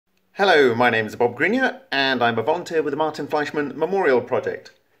Hello, my name is Bob Greenyer and I'm a volunteer with the Martin Fleischmann Memorial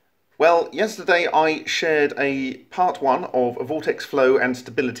Project. Well, yesterday I shared a part one of Vortex flow and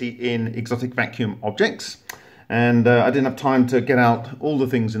stability in exotic vacuum objects, and I didn't have time to get out all the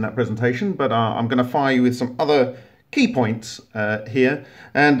things in that presentation, but I'm going to fire you with some other key points here.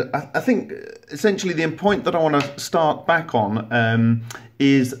 And I think essentially the point that I want to start back on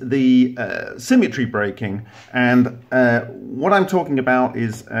is the symmetry breaking. And what I'm talking about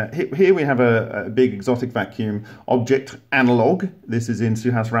is here we have a big exotic vacuum object analog. This is in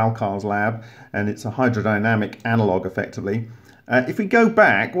Suhas Ralkar's lab, and it's a hydrodynamic analog effectively. If we go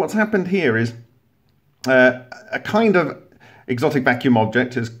back, what's happened here is a kind of exotic vacuum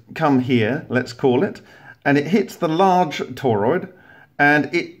object has come here, let's call it, and it hits the large toroid,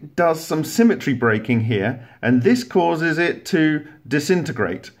 and it does some symmetry breaking here, and this causes it to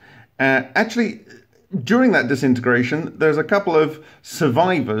disintegrate. Actually, during that disintegration, there's a couple of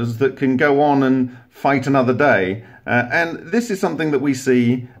survivors that can go on and fight another day, and this is something that we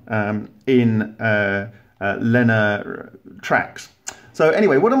see in LENR tracks. So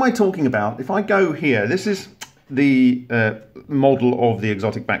anyway, what am I talking about? If I go here, this is the model of the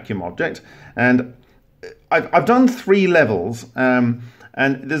exotic vacuum object, and I've done 3 levels, and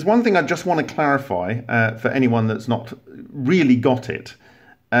there's one thing I just want to clarify for anyone that's not really got it.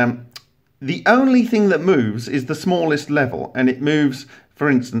 The only thing that moves is the smallest level, and it moves, for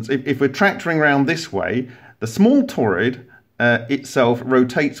instance, if we're tractoring around this way, the small toroid itself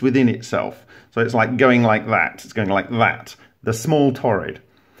rotates within itself. So it's like going like that, it's going like that, the small toroid.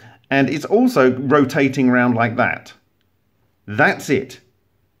 And it's also rotating around like that. That's it.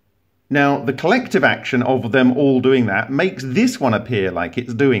 Now, the collective action of them all doing that makes this one appear like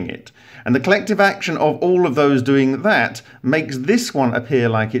it's doing it. And the collective action of all of those doing that makes this one appear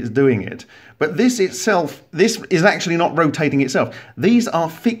like it's doing it. But this itself, this is actually not rotating itself. These are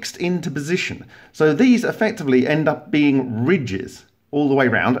fixed into position. So these effectively end up being ridges all the way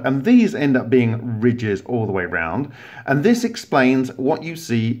around, and these end up being ridges all the way around. And this explains what you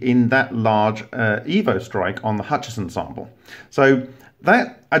see in that large EVO strike on the Hutchison sample. So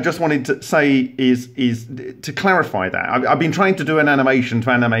that I just wanted to say is to clarify that. I've been trying to do an animation to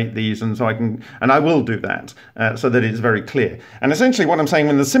animate these, and so I will do that so that it's very clear. And essentially what I'm saying,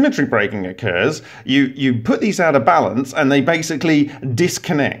 when the symmetry breaking occurs, you put these out of balance and they basically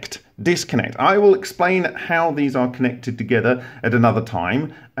disconnect. I will explain how these are connected together at another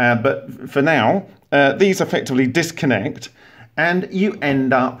time, but for now, these effectively disconnect, and you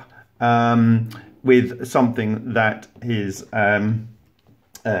end up with something that is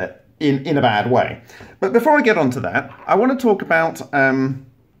in a bad way. But before I get onto that, I want to talk about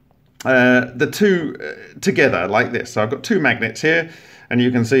the two together like this. So I've got 2 magnets here, and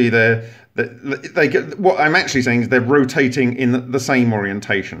you can see they get, what I'm actually saying is they're rotating in the same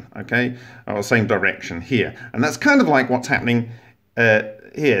orientation, okay, or same direction here, and that's kind of like what's happening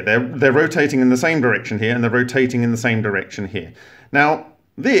here. They're rotating in the same direction here, and they're rotating in the same direction here. Now,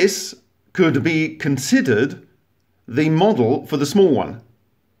 this could be considered the model for the small one.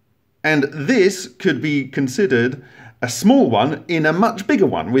 And this could be considered a small one in a much bigger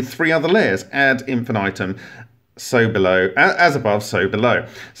one with 3 other layers, ad infinitum, so below, as above, so below.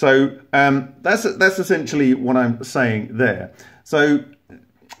 So that's essentially what I'm saying there. So,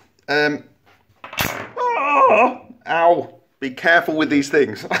 ow, be careful with these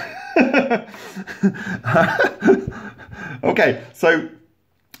things. Okay, so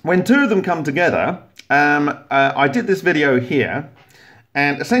when 2 of them come together, I did this video here.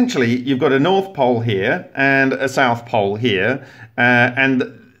 And essentially, you've got a North Pole here and a South Pole here. And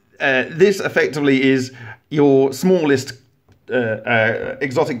this effectively is your smallest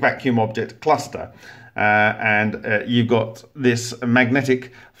exotic vacuum object cluster. And you've got this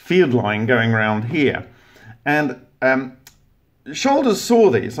magnetic field line going around here. And Shoulders saw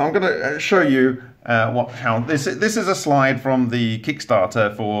these. So I'm going to show you how this is a slide from the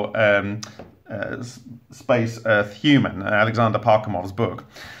Kickstarter for Space Earth Human, Alexander Parkhomov's book.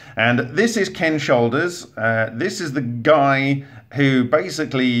 And this is Ken Shoulders. This is the guy who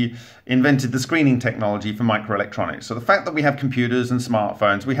basically invented the screening technology for microelectronics. So the fact that we have computers and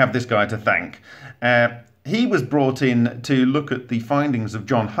smartphones, we have this guy to thank. He was brought in to look at the findings of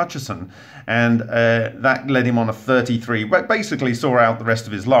John Hutchison, and that led him on a 33, but basically saw out the rest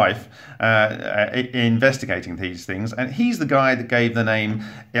of his life investigating these things. And he's the guy that gave the name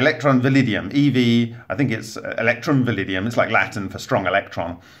electron validium, EV, I think it's electron validium, it's like Latin for strong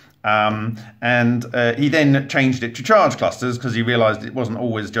electron. He then changed it to charge clusters because he realized it wasn't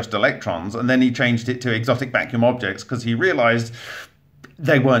always just electrons, and then he changed it to exotic vacuum objects because he realized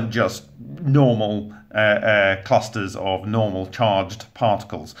they weren't just normal clusters of normal charged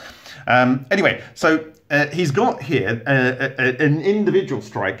particles. Anyway, so he's got here an individual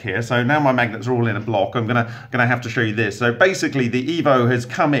strike here. So now my magnets are all in a block. I'm gonna have to show you this. So basically, the EVO has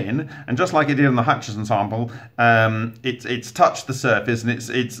come in, and just like it did in the Hutchison sample, it's touched the surface, and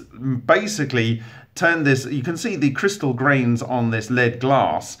it's basically turned this. You can see the crystal grains on this lead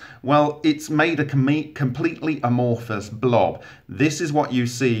glass. Well, it's made a completely amorphous blob. This is what you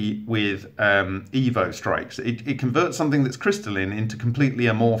see with EVO strikes. It converts something that's crystalline into completely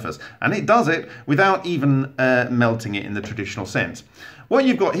amorphous, and it does it without even melting it in the traditional sense. What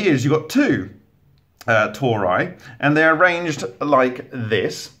you've got here is you've got two tori, and they're arranged like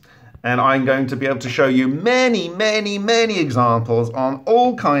this. And I'm going to be able to show you many, many, many examples on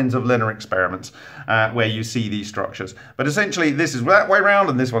all kinds of LENR experiments where you see these structures. But essentially, this is that way round,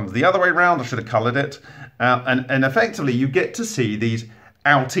 and this one's the other way round. I should have coloured it. And effectively, you get to see these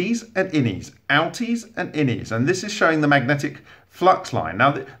outies and innies, outies and innies. And this is showing the magnetic flux line.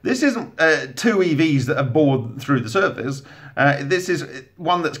 Now, this isn't two EVs that are bored through the surface. This is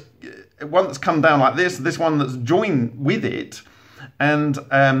one that's come down like this one that's joined with it. And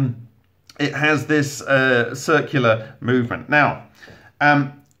it has this circular movement. Now,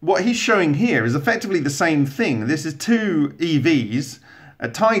 what he's showing here is effectively the same thing. This is two EVs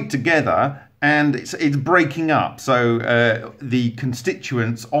tied together, and it's breaking up. So the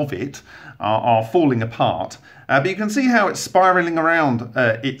constituents of it are falling apart. But you can see how it's spiraling around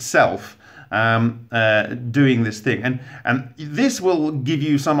itself, doing this thing. And this will give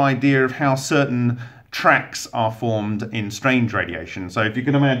you some idea of how certain tracks are formed in strange radiation. So if you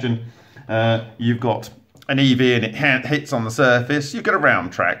can imagine, you've got an EV and it hits on the surface, you get a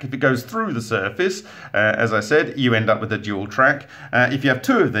round track. If it goes through the surface, as I said, you end up with a dual track. If you have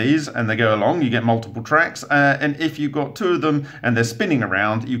two of these and they go along, you get multiple tracks. And if you've got two of them and they're spinning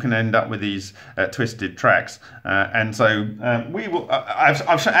around, you can end up with these twisted tracks. And so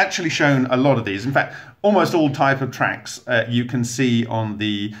I've actually shown a lot of these. In fact, almost all type of tracks you can see on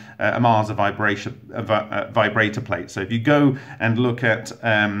the AMARSA vibrator plate. So if you go and look at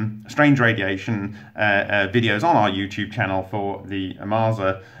strange radiation videos on our YouTube channel for the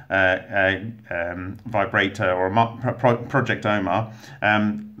AMARSA vibrator or Project OMAR,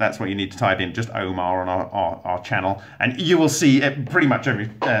 that's what you need to type in, just OMAR on our channel, and you will see pretty much every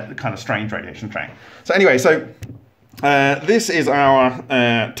kind of strange radiation track. So anyway, so this is our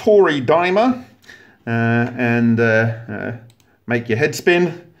tori dimer. Make your head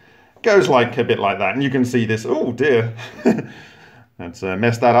spin. Goes like a bit like that, and you can see this. Oh dear, let's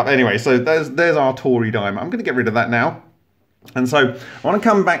mess that up. Anyway, so there's our tori dimer. I'm going to get rid of that now, and so I want to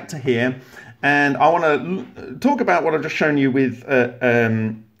come back to here, and I want to talk about what I've just shown you with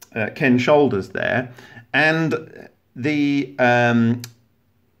Ken Shoulders there, and the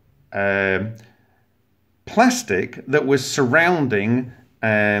plastic that was surrounding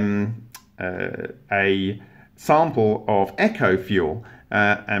a sample of echo fuel.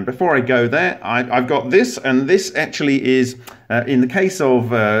 And before I go there, I've got this, and this actually is, in the case of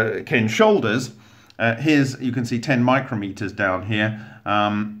Ken Shoulders, here's, you can see 10 micrometers down here.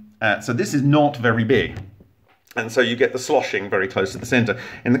 So this is not very big. And so you get the sloshing very close to the center.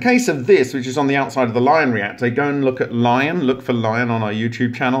 In the case of this, which is on the outside of the LION reactor, go and look at LION, look for LION on our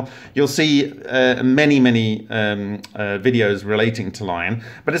YouTube channel. You'll see many videos relating to LION.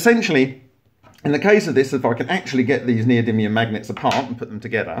 But essentially, in the case of this, if I can actually get these neodymium magnets apart and put them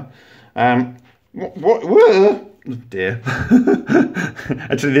together, oh dear.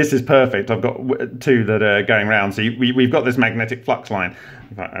 Actually, this is perfect. I've got two that are going round. So we've got this magnetic flux line.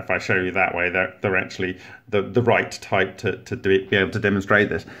 If I show you that way, they're actually the right type to be able to demonstrate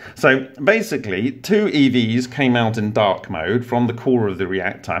this. So basically, two EVs came out in dark mode from the core of the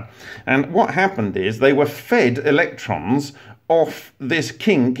reactor. And what happened is they were fed electrons off this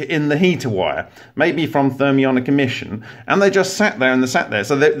kink in the heater wire, maybe from thermionic emission, and they just sat there and they sat there.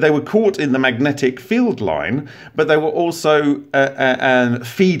 So they were caught in the magnetic field line, but they were also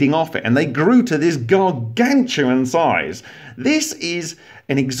feeding off it, and they grew to this gargantuan size. This is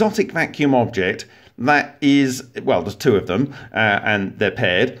an exotic vacuum object that is, well, there's two of them, and they're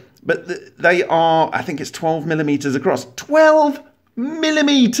paired, but they are, I think it's 12 millimeters across. 12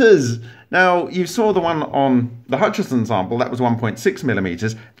 millimeters! Now, you saw the one on the Hutchison sample, that was 1.6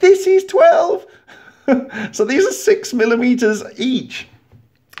 millimeters. This is 12! So these are 6 millimeters each.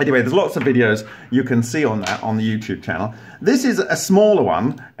 Anyway, there's lots of videos you can see on that on the YouTube channel. This is a smaller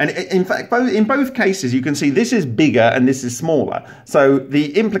one, and in fact, in both cases, you can see this is bigger and this is smaller. So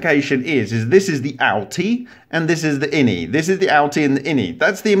the implication is this is the outie and this is the innie. This is the outie and the innie.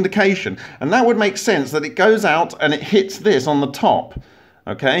 That's the implication. And that would make sense that it goes out and it hits this on the top.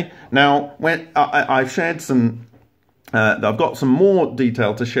 Okay, now when I've shared some, I've got some more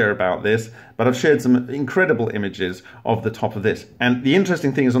detail to share about this, but I've shared some incredible images of the top of this. And the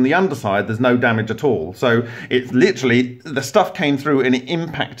interesting thing is on the underside, there's no damage at all. So it's literally, the stuff came through and it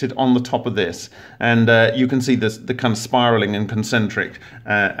impacted on the top of this. And you can see this, the kind of spiraling and concentric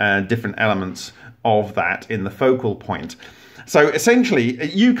different elements of that in the focal point. So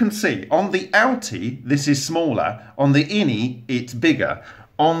essentially, you can see on the outie, this is smaller. On the innie, it's bigger.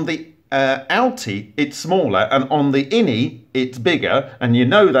 On the outie, it's smaller, and on the innie, it's bigger. And you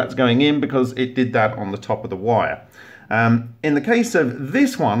know that's going in because it did that on the top of the wire. In the case of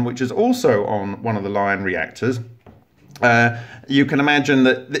this one, which is also on one of the LENR reactors, you can imagine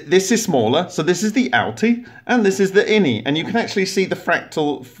that this is smaller, so this is the outie, and this is the innie, and you can actually see the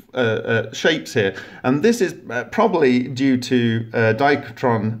fractal shapes here, and this is probably due to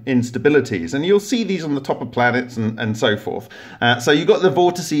dichron instabilities, and you'll see these on the top of planets and so forth. So you've got the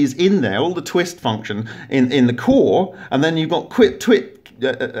vortices in there, all the twist function in the core, and then you've got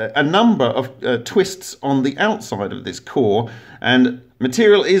a number of twists on the outside of this core, and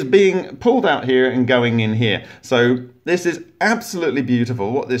material is being pulled out here and going in here. So this is absolutely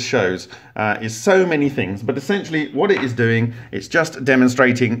beautiful. What this shows is so many things, but essentially what it is doing, it's just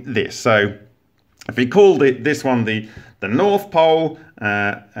demonstrating this. So if we called it this one the North Pole,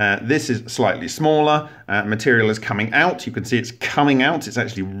 this is slightly smaller, material is coming out, you can see it's coming out, it's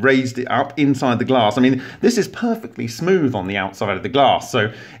actually raised it up inside the glass. I mean, this is perfectly smooth on the outside of the glass,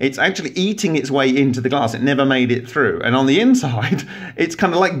 so it's actually eating its way into the glass, it never made it through. And on the inside, it's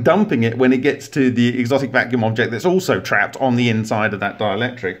kind of like dumping it when it gets to the exotic vacuum object that's also trapped on the inside of that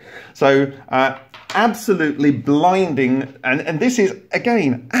dielectric. So, absolutely blinding, and this is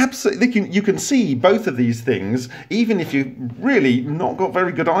again absolutely, you can see both of these things even if you've really not got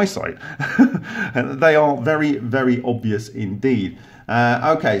very good eyesight. They are very, very obvious indeed.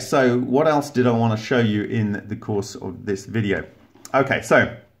 Okay, so what else did I want to show you in the course of this video? Okay,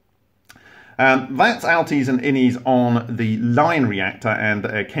 so that's outies and innies on the LENR reactor and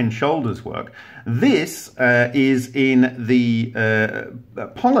Ken Shoulder's work. This is in the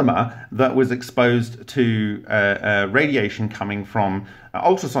polymer that was exposed to radiation coming from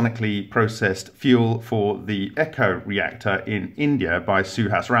ultrasonically processed fuel for the ECHO reactor in India by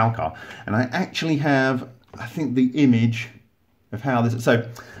Suhas Ralkar. And I actually have, I think, the image of how this is. So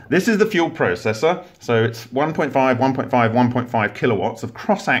this is the fuel processor. So it's 1.5, 1.5, 1.5 kilowatts of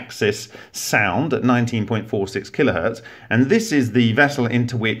cross-axis sound at 19.46 kilohertz. And this is the vessel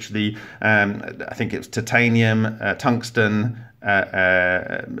into which the, I think it's titanium, tungsten,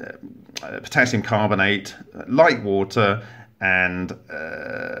 potassium carbonate, light water, and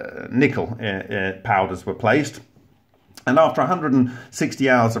nickel powders were placed. And after 160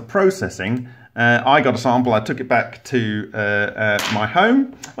 hours of processing, I got a sample, I took it back to my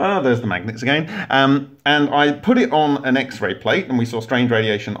home. Oh, there's the magnets again. And I put it on an X-ray plate, and we saw strange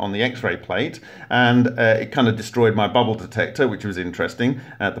radiation on the X-ray plate. And it kind of destroyed my bubble detector, which was interesting,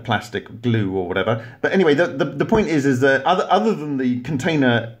 the plastic glue or whatever. But anyway, the point is that other than the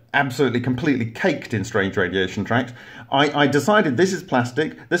container absolutely completely caked in strange radiation tracks, I decided this is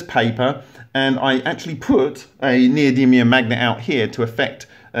plastic, this paper, and I actually put a neodymium magnet out here to affect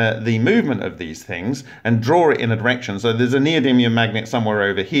the movement of these things and draw it in a direction. So there's a neodymium magnet somewhere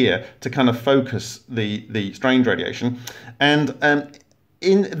over here to kind of focus the strange radiation. And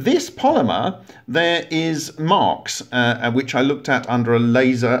in this polymer, there is marks, which I looked at under a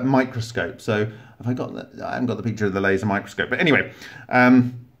laser microscope. So have I haven't got the picture of the laser microscope, but anyway,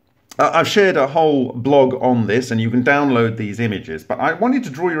 I've shared a whole blog on this, and you can download these images, but I wanted to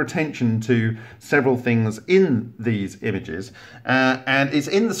draw your attention to several things in these images, and it's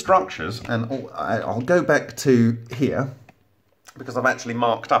in the structures, and I'll go back to here because I've actually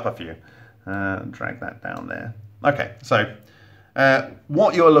marked up a few. Drag that down there. Okay, so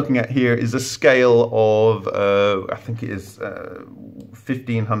what you're looking at here is a scale of, I think it is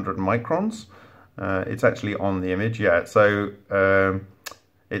 1500 microns. It's actually on the image, yeah, so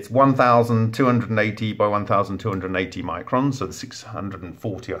it's 1280 by 1280 microns, so the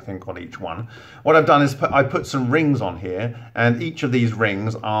 640 I think on each one. What I've done is I put some rings on here, and each of these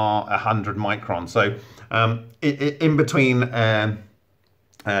rings are 100 microns. So in between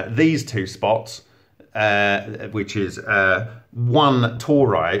these two spots, which is one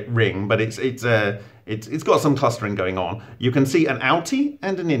tori ring, but it's got some clustering going on. You can see an outie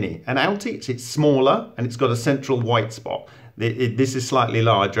and an innie. An outie, it's smaller and it's got a central white spot. This is slightly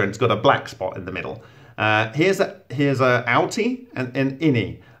larger and it's got a black spot in the middle. Here's a outie and an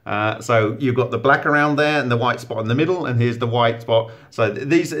innie. So you've got the black around there and the white spot in the middle, and here's the white spot. So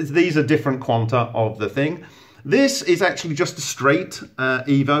these are different quanta of the thing. This is actually just a straight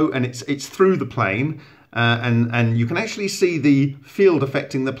EVO, and it's through the plane, and you can actually see the field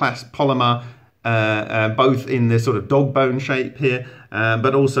affecting the polymer both in this sort of dog bone shape here,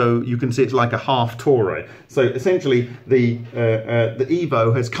 but also you can see it's like a half toroid. So essentially the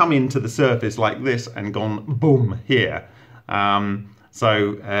EVO has come into the surface like this and gone boom here.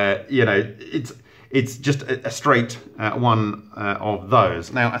 You know, it's just a straight one of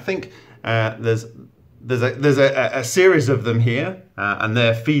those. Now I think there's a series of them here, and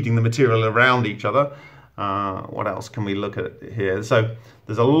they're feeding the material around each other. What else can we look at here? So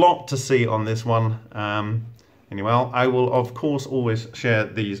there's a lot to see on this one. Anyway, I will of course always share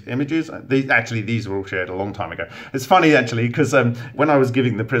these images. These were all shared a long time ago. It's funny actually, because when I was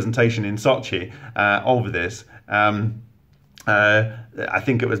giving the presentation in Sochi of this, I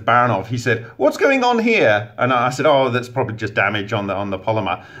think it was Baranov, he said, "What's going on here?" And I said, "Oh, that's probably just damage on the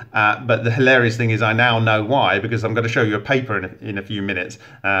polymer." But the hilarious thing is I now know why, because I'm going to show you a paper in a few minutes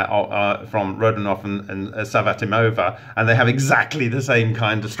from RODIONOV and Savvatimova, and they have exactly the same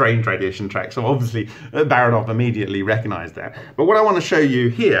kind of strange radiation track. So obviously Baranov immediately recognized that. But what I want to show you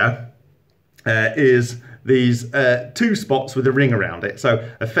here is these two spots with a ring around it. So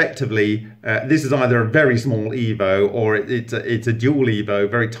effectively, this is either a very small EVO or it's a dual EVO,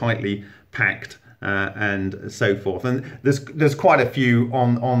 very tightly packed, and so forth. And there's quite a few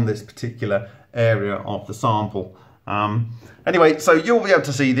on this particular area of the sample. Anyway, so you'll be able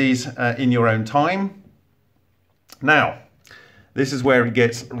to see these in your own time. Now, this is where it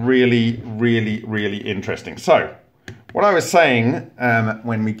gets really, really, really interesting. So, what I was saying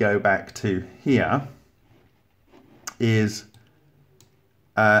when we go back to here is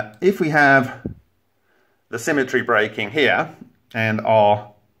if we have the symmetry breaking here and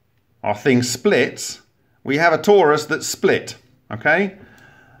our thing splits, we have a torus that's split, okay?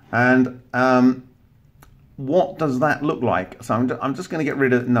 And what does that look like? So I'm just going to get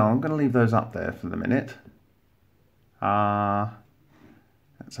rid of, no, I'm going to leave those up there for the minute.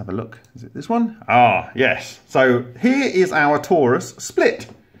 Let's have a look. Is it this one? Ah, yes. So here is our torus split.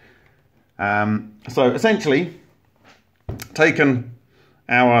 So essentially, taken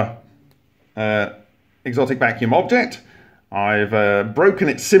our exotic vacuum object, I've broken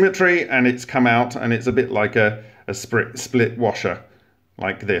its symmetry, and it's come out, and it's a bit like a split washer,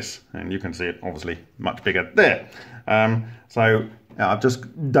 like this. And you can see it obviously much bigger there. So I've just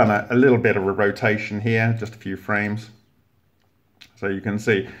done a little bit of a rotation here, just a few frames. So you can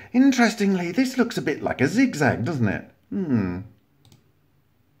see, interestingly, this looks a bit like a zigzag, doesn't it?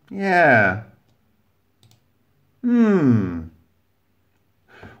 Yeah.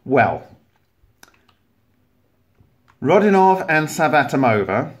 Well, RODIONOV and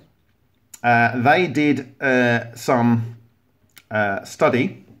Savvatimova, they did some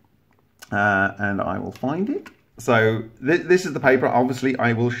study, and I will find it. So this is the paper. Obviously,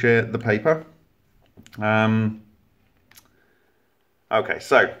 I will share the paper. Okay,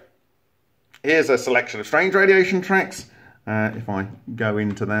 so here's a selection of strange radiation tracks. If I go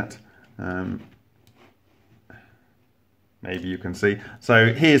into that, maybe you can see.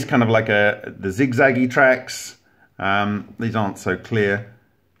 So here's kind of like the zigzaggy tracks. These aren't so clear.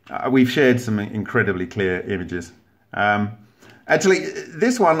 We've shared some incredibly clear images. Actually,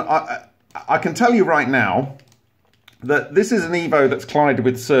 this one, I can tell you right now that this is an EVO that's collided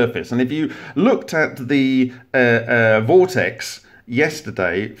with surface. And if you looked at the Vortex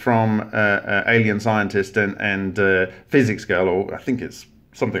yesterday from Alien Scientist and Physics Girl, or I think it's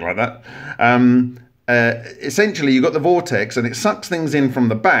something like that, essentially you got the vortex and it sucks things in from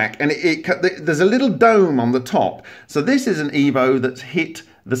the back, and there's a little dome on the top. So this is an EVO that's hit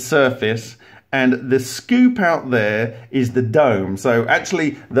the surface, and the scoop out there is the dome. So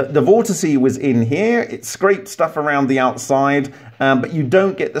actually the vortice was in here, it scraped stuff around the outside, but you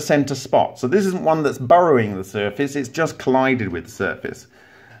don't get the center spot. So this isn't one that's burrowing the surface, it's just collided with the surface.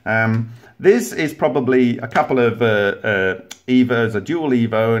 This is probably a couple of EVOs, a dual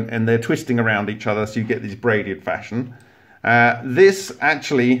EVO, and they're twisting around each other, so you get this braided fashion. This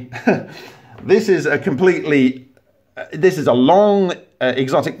actually, this is a long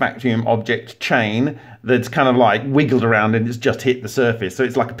exotic vacuum object chain that's kind of like wiggled around and it's just hit the surface. So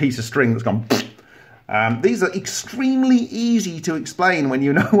it's like a piece of string that's gone. These are extremely easy to explain when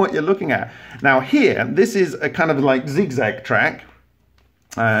you know what you're looking at. Now here, this is a kind of like zigzag track.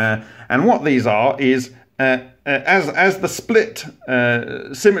 And what these are is, as the split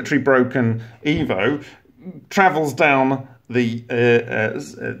symmetry broken EVO travels down the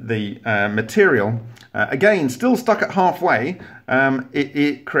material, again still stuck at halfway,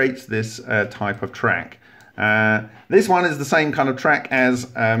 it creates this type of track. This one is the same kind of track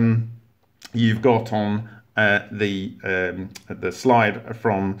as you've got on the slide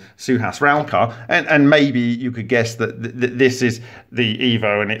from Suhas Ralkar, and maybe you could guess that this is the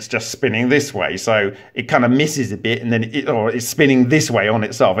EVO and it's just spinning this way, so it kind of misses a bit, and then it's spinning this way on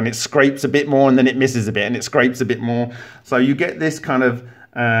itself, and it scrapes a bit more, and then it misses a bit, and it scrapes a bit more. So you get this kind of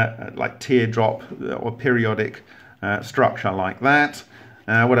like teardrop or periodic structure like that.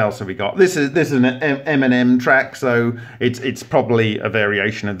 What else have we got? This is an M&M track, so it's probably a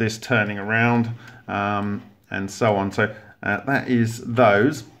variation of this turning around, and so on. So that is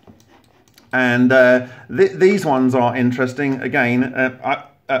those, and these ones are interesting. Again,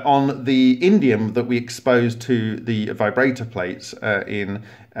 on the indium that we exposed to the vibrator plates in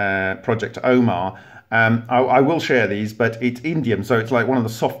Project Omar. I will share these, but it's indium, so it's like one of the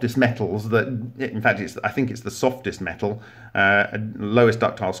softest metals that, in fact, I think it's the softest metal, lowest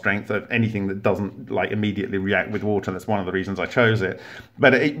ductile strength of anything that doesn't like immediately react with water. That's one of the reasons I chose it.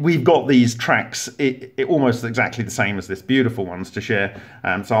 But we've got these tracks, almost exactly the same as this, beautiful ones to share.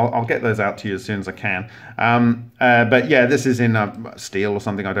 So I'll get those out to you as soon as I can. But yeah, this is in steel or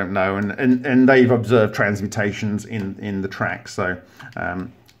something, I don't know, and they've observed transmutations in the tracks. So.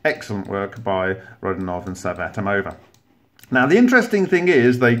 Excellent work by RODIONOV and Savvatimova. Now, the interesting thing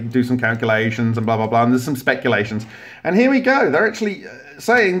is they do some calculations and blah, blah, blah, and there's some speculations. And here we go. They're actually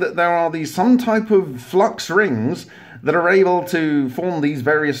saying that there are some type of flux rings that are able to form these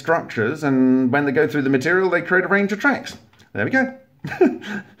various structures, and when they go through the material, they create a range of tracks. There we go.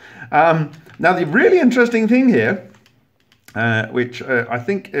 Now, the really interesting thing here, which I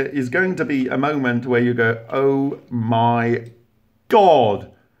think is going to be a moment where you go, oh my God.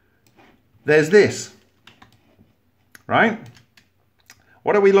 There's this, right?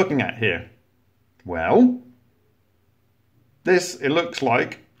 What are we looking at here? Well, it looks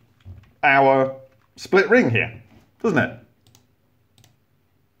like our split ring here, doesn't it?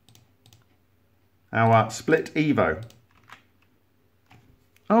 Our split EVO.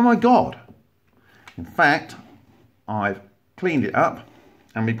 Oh my God. In fact, I've cleaned it up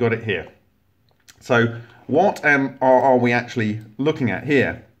and we've got it here. So what are we actually looking at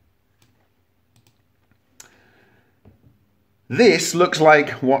here? This looks like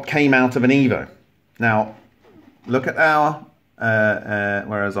what came out of an EVO. Now, look at our,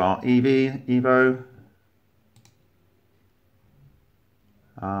 where is our EVO?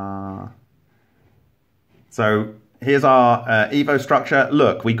 So here's our EVO structure.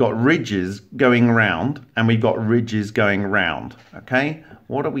 Look, we got ridges going around and we've got ridges going around, okay?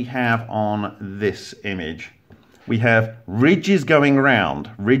 What do we have on this image? We have ridges going around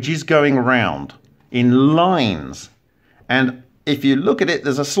in lines. And if you look at it,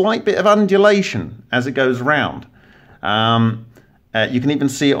 there's a slight bit of undulation as it goes round. You can even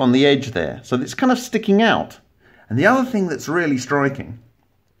see it on the edge there. So it's kind of sticking out. And the other thing that's really striking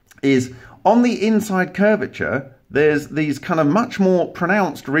is on the inside curvature, there's these kind of much more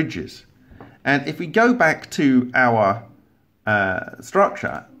pronounced ridges. And if we go back to our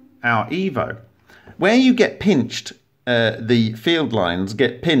structure, our EVO, where you get pinched, the field lines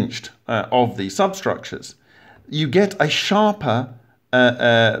get pinched of the substructures, you get a sharper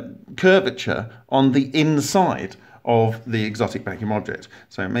curvature on the inside of the exotic vacuum object.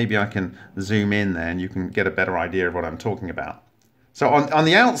 So maybe I can zoom in there and you can get a better idea of what I'm talking about. So on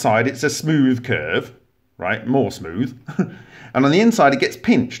the outside, it's a smooth curve, right? More smooth. And on the inside, it gets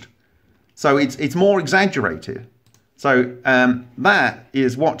pinched. So it's more exaggerated. So that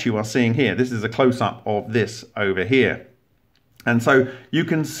is what you are seeing here. This is a close-up of this over here. And so you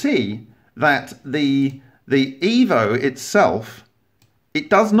can see that the EVO itself, it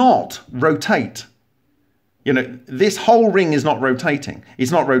does not rotate. You know, this whole ring is not rotating.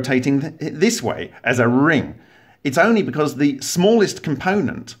 It's not rotating this way as a ring. It's only because the smallest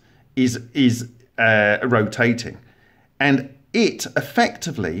component is rotating. And it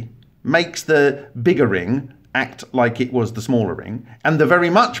effectively makes the bigger ring act like it was the smaller ring, and the very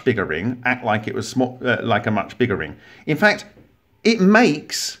much bigger ring act like it was like a much bigger ring. In fact, it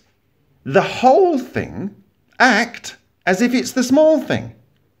makes the whole thing act as if it's the small thing.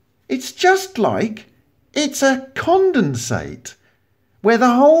 It's just like it's a condensate, where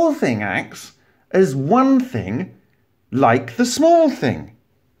the whole thing acts as one thing like the small thing.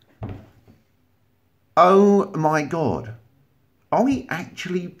 Oh my God. Are we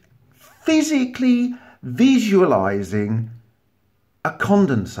actually physically visualizing a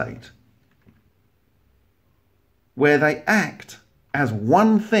condensate where they act as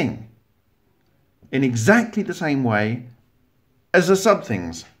one thing in exactly the same way as the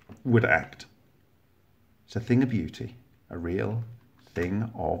sub-things would act? It's a thing of beauty, a real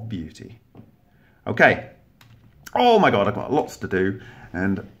thing of beauty. Okay. Oh my God, I've got lots to do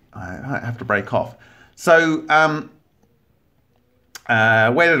and I have to break off. So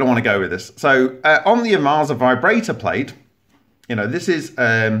where did I want to go with this? So on the Amasa vibrator plate, you know, this is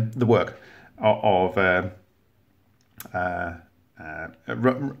the work of RODIONOV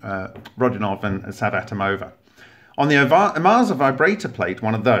and Savvatimova. On the Amasa vibrator plate,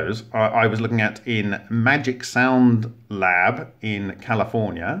 one of those, I was looking at in Magic Sound Lab in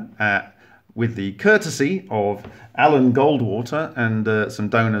California, with the courtesy of Alan Goldwater and some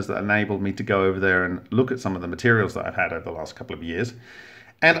donors that enabled me to go over there and look at some of the materials that I've had over the last couple of years.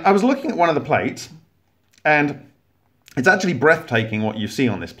 And I was looking at one of the plates, and it's actually breathtaking what you see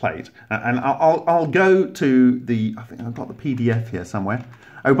on this plate. And I'll go to the, I think I've got the PDF here somewhere.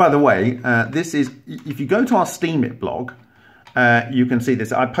 Oh, by the way, this is, if you go to our Steemit blog, you can see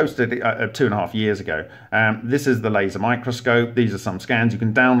this. I posted it 2.5 years ago. This is the laser microscope. These are some scans. You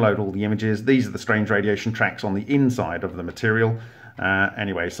can download all the images. These are the strange radiation tracks on the inside of the material.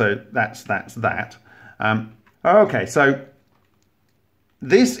 Anyway, so that's that. Okay, so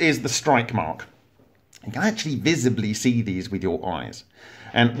this is the strike mark. You can actually visibly see these with your eyes.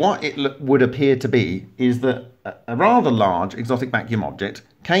 And what it would appear to be is that a rather large exotic vacuum object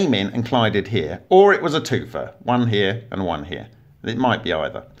came in and collided here, or it was a twofer, one here and one here. It might be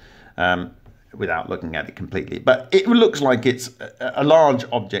either, without looking at it completely. But it looks like it's a large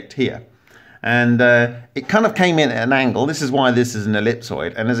object here. And it kind of came in at an angle. This is why this is an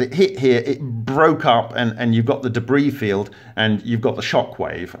ellipsoid. And as it hit here, it broke up, and you've got the debris field, and you've got the shock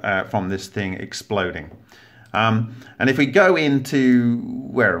wave from this thing exploding. And if we go into,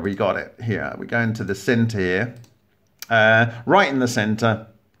 where have we got it? Here, we go into the center here. Right in the center,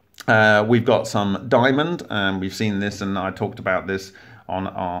 we've got some diamond. We've seen this, and I talked about this on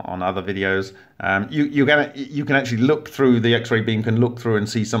other videos. You can actually look through the X-ray beam, can look through and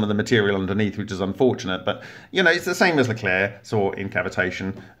see some of the material underneath, which is unfortunate. But you know, it's the same as LENR saw in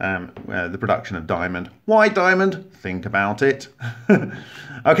cavitation, the production of diamond. Why diamond? Think about it.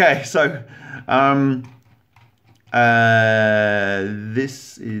 Okay, so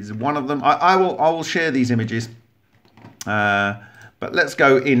this is one of them. I will share these images, but let's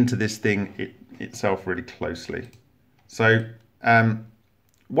go into this thing itself really closely. So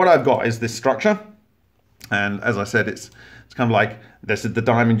what I've got is this structure, and as I said, it's kind of like, this is the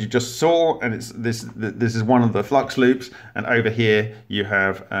diamond you just saw, and it's this is one of the flux loops, and over here you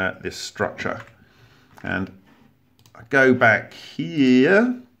have this structure. And I go back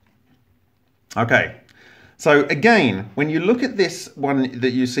here. Okay. So again, when you look at this one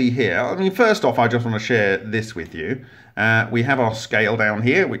that you see here, I mean, first off, I just want to share this with you. We have our scale down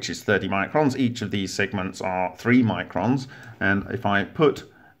here, which is 30 microns. Each of these segments are 3 microns. And if I put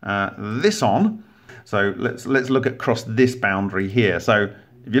this on, so let's look across this boundary here. So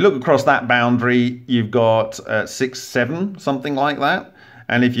if you look across that boundary, you've got 6, 7, something like that.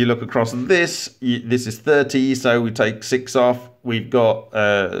 And if you look across this, this is 30, so we take 6 off, we've got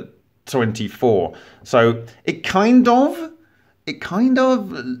 24. So it kind of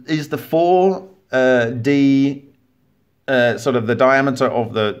is the 4D sort of the diameter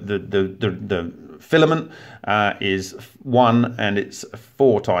of the filament is 1, and it's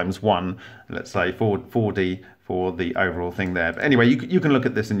 4 times 1. Let's say 4D for the overall thing there. But anyway, you can look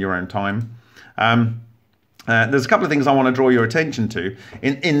at this in your own time. There's a couple of things I want to draw your attention to.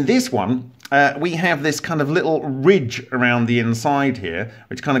 In this one, we have this kind of little ridge around the inside here,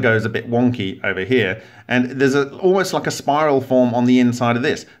 which kind of goes a bit wonky over here. And there's almost like a spiral form on the inside of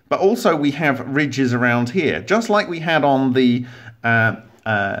this. But also we have ridges around here, just like we had on the RODIONOV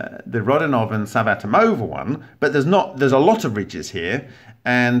and Savvatimova one. But there's a lot of ridges here,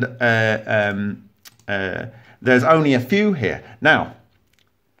 and there's only a few here. Now,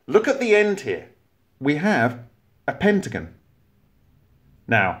 look at the end here. We have a pentagon.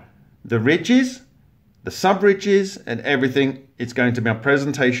 Now, the ridges, the sub-ridges, and everything, it's going to be a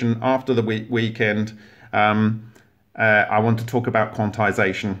presentation after the weekend. I want to talk about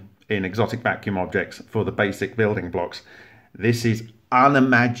quantization in exotic vacuum objects for the basic building blocks. This is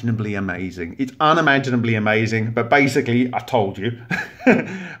unimaginably amazing. It's unimaginably amazing, but basically, I told you.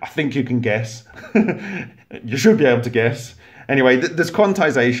 I think you can guess. You should be able to guess. Anyway, there's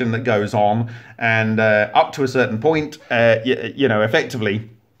quantization that goes on, and up to a certain point, you know, effectively,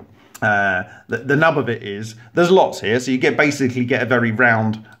 the nub of it is, there's lots here, so you basically get a very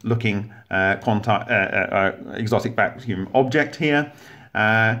round-looking exotic vacuum object here,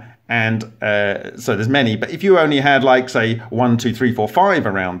 and so there's many. But if you only had, like, say, 1, 2, 3, 4, 5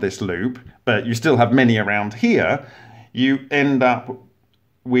 around this loop, but you still have many around here, you end up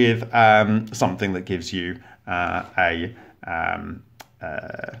with something that gives you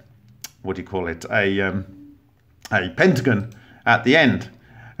what do you call it? A pentagon at the end.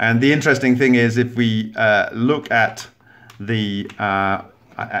 And the interesting thing is, if we look at the,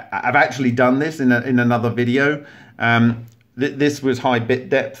 I've actually done this in another video. This was high bit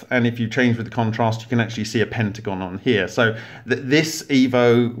depth, and if you change with the contrast, you can actually see a pentagon on here. So this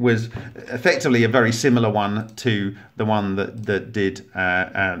EVO was effectively a very similar one to the one that did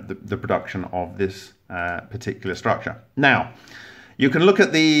the production of this particular structure. Now, you can look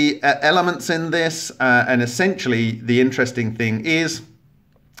at the elements in this, and essentially the interesting thing is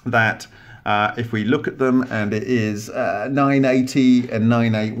that if we look at them, and it is 980 and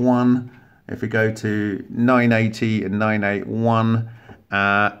 981. If we go to 980 and 981,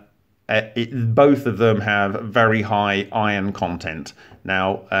 both of them have very high iron content.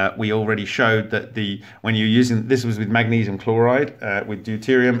 Now, we already showed that when you're using, this was with magnesium chloride, with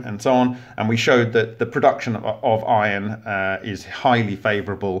deuterium and so on, and we showed that the production of iron is highly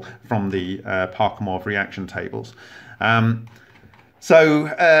favorable from the Parkhomov reaction tables. So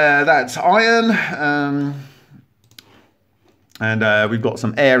that's iron. And we've got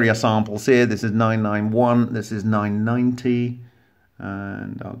some area samples here. This is 991, this is 990,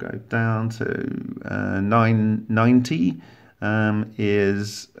 and I'll go down to 990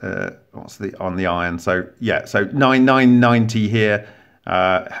 is, what's on the iron? So yeah, so 990 here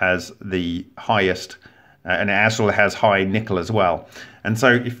has the highest, and it actually has high nickel as well. And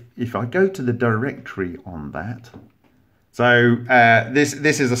so if I go to the directory on that, so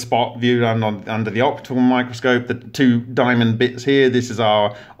this is a spot viewed under the optical microscope. The two diamond bits here, this is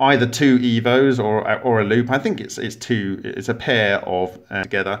either two EVOs or a loop. I think it's a pair of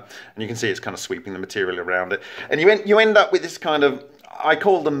together, and you can see it's kind of sweeping the material around it. And you end up with this kind of, I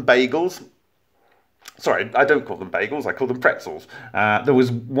call them bagels. Sorry, I don't call them bagels, I call them pretzels. There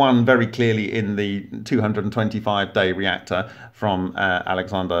was one very clearly in the 225-day reactor from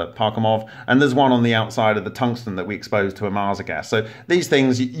Alexander Parkhomov, and there's one on the outside of the tungsten that we exposed to a Marsa gas. So these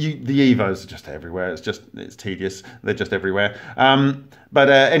things, the EVOs are just everywhere. It's tedious. They're just everywhere. But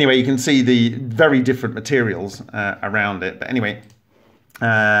anyway, you can see the very different materials around it. But anyway,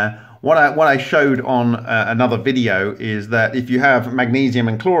 what I showed on another video is that if you have magnesium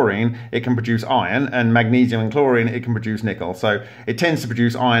and chlorine, it can produce iron, and magnesium and chlorine, it can produce nickel. So it tends to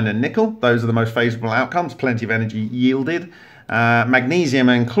produce iron and nickel. Those are the most favorable outcomes, plenty of energy yielded. Magnesium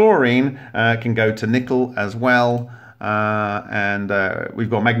and chlorine can go to nickel as well. And we've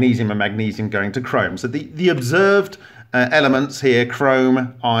got magnesium and magnesium going to chrome. So the observed elements here,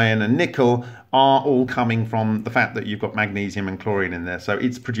 chrome, iron and nickel, are all coming from the fact that you've got magnesium and chlorine in there. So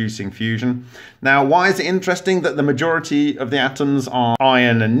it's producing fusion. Now, why is it interesting that the majority of the atoms are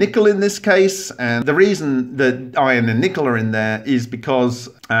iron and nickel in this case? And the reason that iron and nickel are in there is because,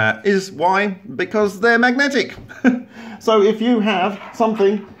 because they're magnetic. So if you have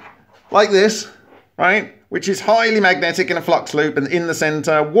something like this, right, which is highly magnetic in a flux loop and in the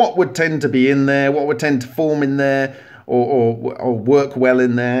center, what would tend to be in there, what would tend to form in there, or work well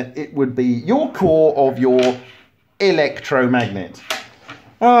in there? It would be your core of your electromagnet.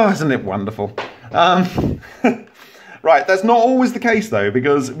 Oh, isn't it wonderful? Right, that's not always the case though,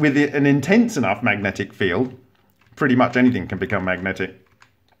 because with an intense enough magnetic field, pretty much anything can become magnetic.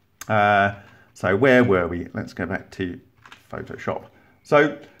 So where were we? Let's go back to Photoshop.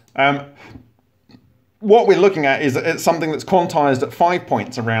 So what we're looking at is something that's quantized at 5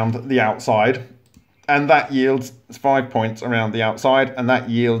 points around the outside, and that yields 5 points around the outside, and that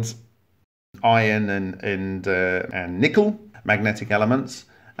yields iron and nickel magnetic elements.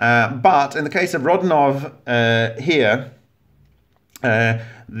 But in the case of RODIONOV here,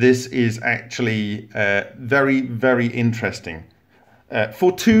 this is actually very, very interesting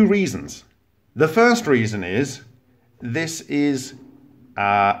for two reasons. The first reason is this is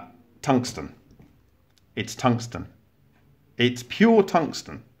tungsten. It's tungsten. It's pure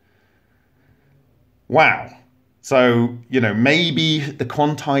tungsten. Wow. So, you know, maybe the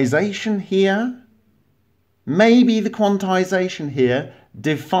quantization here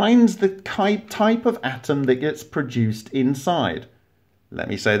defines the type of atom that gets produced inside. Let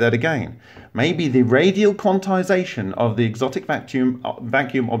me say that again. Maybe the radial quantization of the exotic vacuum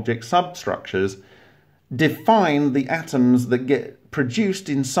object substructures define the atoms that get produced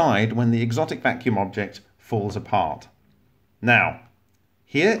inside when the exotic vacuum object falls apart. Now,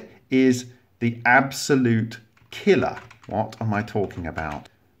 here is the absolute killer. What am I talking about?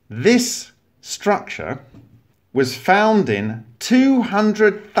 This structure was found in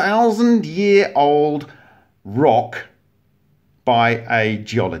 200,000-year-old rock by a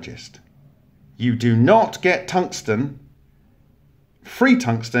geologist. You do not get tungsten, free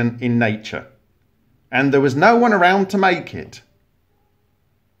tungsten, in nature. And there was no one around to make it.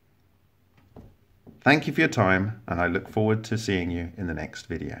 Thank you for your time, and I look forward to seeing you in the next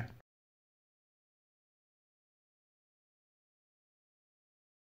video.